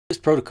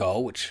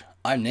protocol, which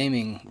I'm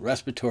naming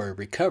Respiratory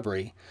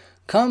Recovery,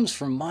 comes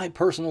from my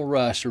personal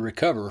rush to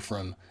recover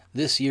from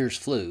this year's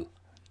flu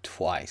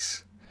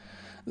twice.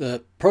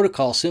 The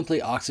protocol simply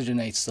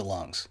oxygenates the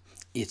lungs.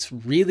 It's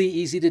really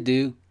easy to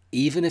do,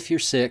 even if you're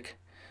sick,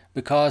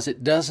 because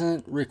it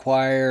doesn't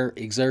require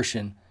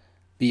exertion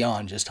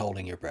beyond just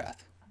holding your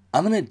breath.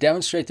 I'm going to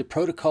demonstrate the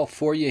protocol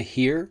for you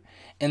here,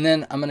 and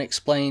then I'm going to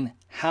explain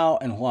how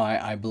and why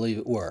I believe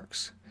it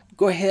works.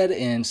 Go ahead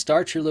and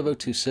start your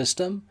LiveO2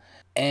 system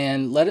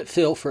and let it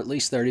fill for at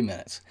least 30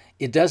 minutes.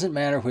 It doesn't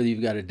matter whether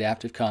you've got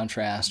adaptive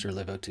contrast or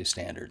LiveO2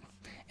 standard,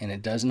 and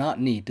it does not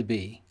need to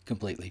be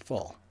completely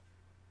full.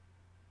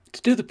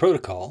 To do the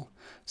protocol,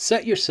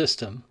 set your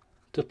system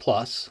to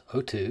plus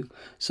O2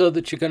 so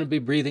that you're going to be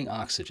breathing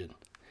oxygen.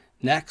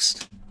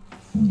 Next,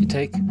 you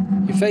take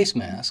your face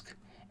mask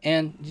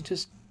and you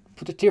just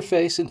put it to your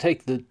face and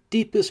take the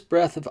deepest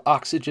breath of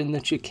oxygen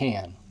that you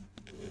can.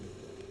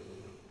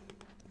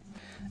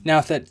 Now,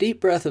 if that deep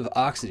breath of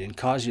oxygen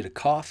caused you to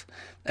cough,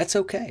 that's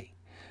okay.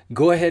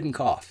 Go ahead and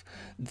cough.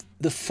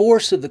 The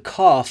force of the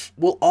cough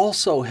will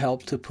also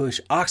help to push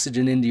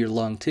oxygen into your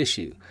lung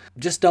tissue.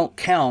 Just don't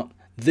count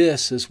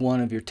this as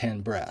one of your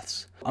 10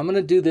 breaths. I'm going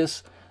to do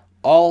this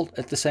all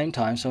at the same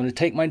time. So I'm going to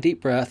take my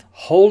deep breath,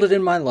 hold it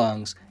in my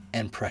lungs,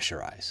 and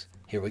pressurize.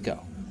 Here we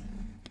go.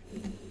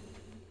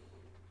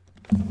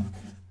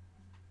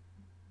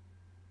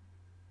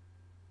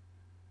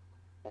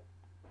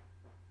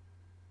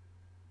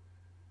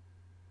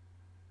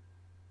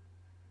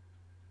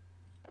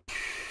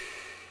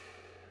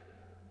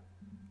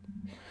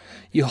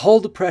 You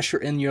hold the pressure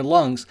in your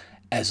lungs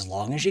as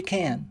long as you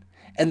can,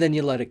 and then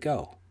you let it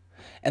go.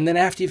 And then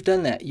after you've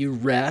done that, you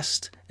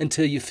rest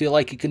until you feel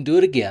like you can do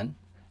it again,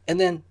 and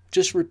then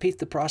just repeat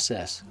the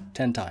process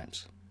 10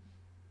 times.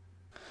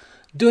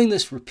 Doing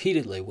this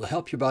repeatedly will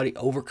help your body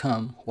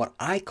overcome what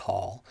I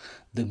call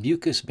the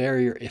mucus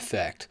barrier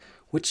effect,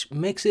 which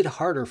makes it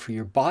harder for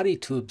your body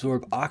to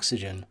absorb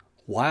oxygen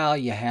while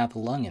you have a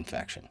lung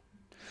infection.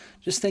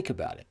 Just think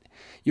about it.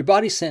 Your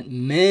body sent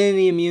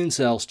many immune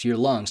cells to your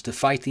lungs to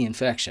fight the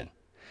infection.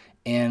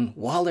 And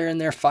while they're in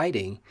there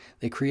fighting,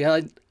 they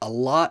create a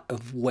lot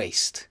of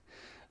waste,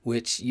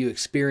 which you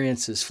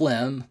experience as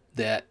phlegm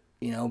that,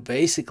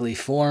 basically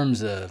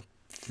forms a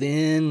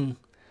thin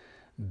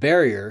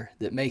barrier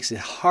that makes it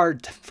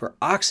hard for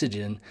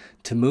oxygen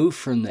to move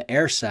from the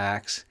air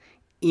sacs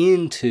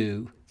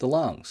into the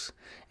lungs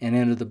and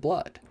into the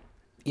blood.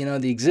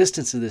 The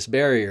existence of this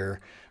barrier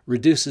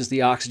reduces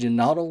the oxygen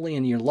not only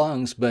in your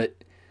lungs, but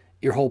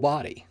your whole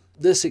body.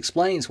 This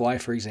explains why,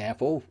 for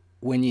example,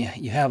 when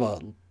you have a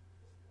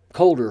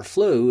cold or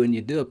flu and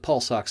you do a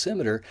pulse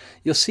oximeter,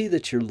 you'll see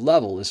that your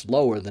level is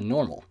lower than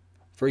normal.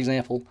 For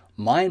example,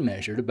 mine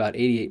measured about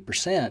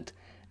 88%,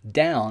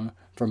 down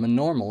from a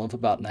normal of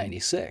about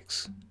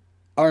 96.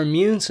 Our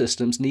immune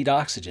systems need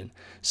oxygen,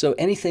 so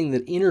anything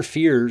that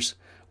interferes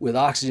with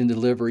oxygen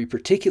delivery,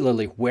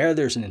 particularly where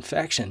there's an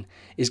infection,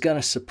 is going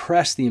to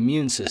suppress the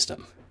immune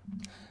system.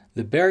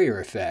 The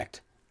barrier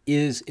effect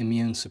is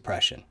immune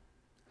suppression.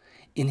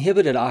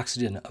 Inhibited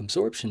oxygen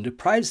absorption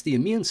deprives the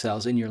immune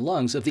cells in your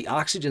lungs of the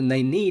oxygen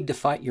they need to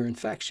fight your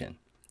infection.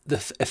 The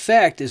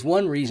effect is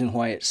one reason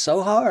why it's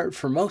so hard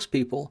for most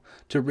people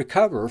to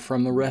recover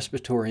from a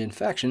respiratory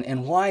infection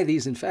and why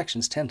these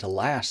infections tend to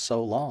last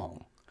so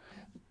long.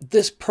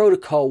 This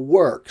protocol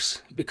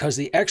works because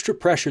the extra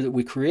pressure that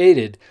we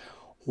created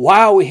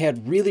while we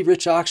had really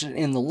rich oxygen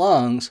in the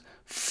lungs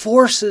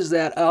forces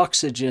that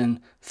oxygen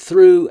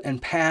through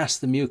and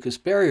past the mucus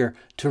barrier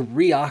to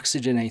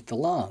reoxygenate the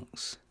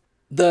lungs.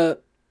 The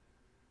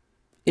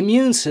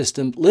immune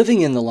system living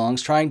in the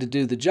lungs trying to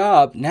do the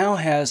job now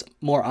has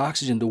more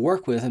oxygen to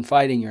work with in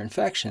fighting your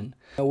infection.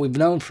 We've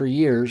known for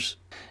years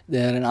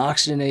that an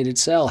oxygenated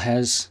cell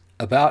has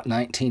about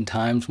 19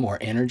 times more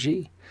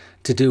energy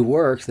to do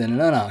work than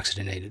an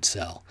unoxygenated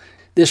cell.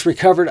 This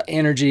recovered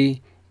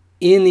energy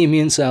in the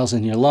immune cells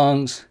in your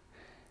lungs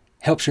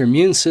helps your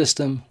immune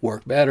system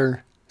work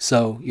better,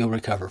 so you'll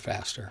recover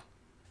faster.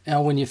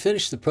 Now, when you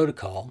finish the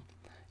protocol,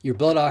 your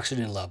blood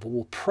oxygen level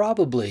will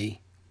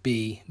probably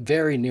be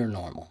very near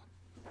normal.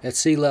 At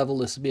sea level,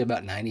 this will be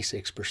about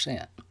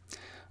 96%.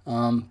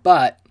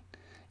 But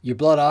your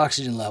blood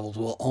oxygen levels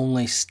will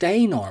only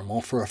stay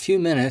normal for a few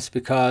minutes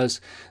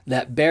because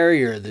that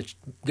barrier that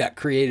got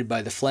created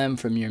by the phlegm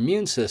from your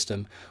immune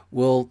system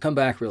will come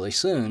back really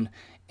soon,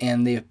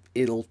 and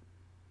it'll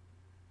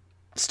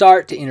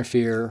start to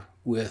interfere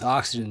with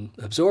oxygen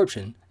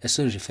absorption as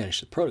soon as you finish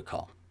the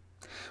protocol.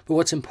 But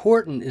what's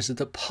important is that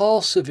the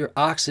pulse of your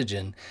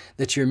oxygen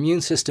that your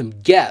immune system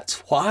gets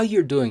while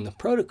you're doing the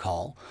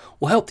protocol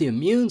will help the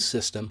immune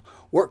system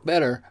work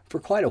better for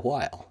quite a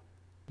while.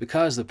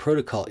 Because the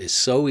protocol is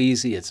so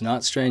easy, it's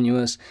not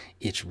strenuous,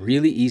 it's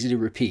really easy to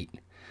repeat.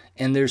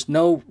 And there's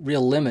no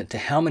real limit to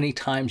how many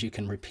times you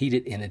can repeat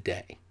it in a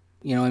day.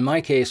 In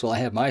my case, while I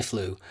had my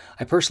flu,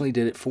 I personally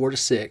did it 4 to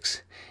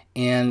 6.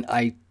 And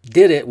I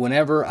did it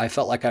whenever I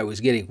felt like I was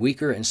getting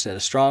weaker instead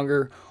of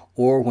stronger,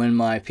 or when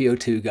my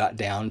PO2 got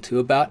down to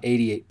about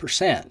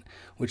 88%,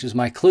 which is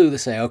my clue to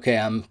say, okay,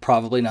 I'm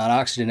probably not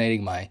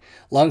oxygenating my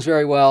lungs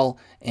very well,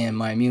 and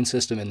my immune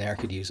system in there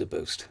could use a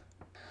boost.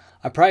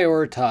 I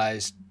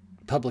prioritized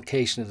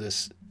publication of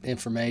this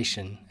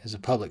information as a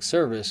public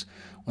service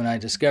when I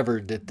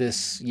discovered that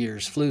this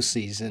year's flu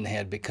season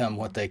had become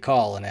what they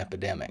call an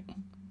epidemic.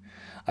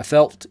 I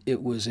felt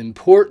it was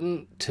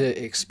important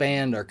to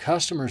expand our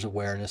customers'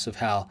 awareness of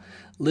how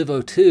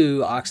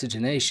LiveO2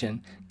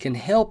 oxygenation can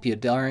help you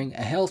during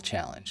a health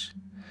challenge.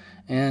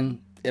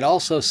 And it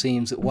also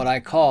seems that what I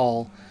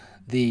call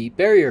the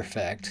barrier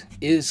effect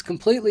is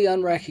completely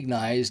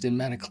unrecognized in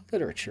medical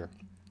literature.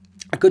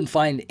 I couldn't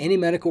find any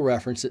medical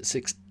reference that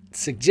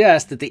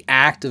suggests that the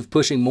act of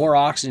pushing more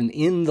oxygen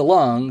in the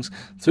lungs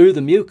through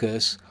the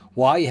mucus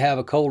while you have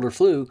a cold or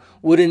flu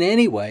would in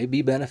any way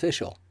be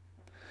beneficial.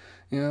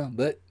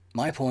 But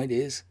my point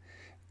is,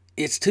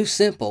 it's too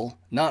simple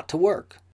not to work.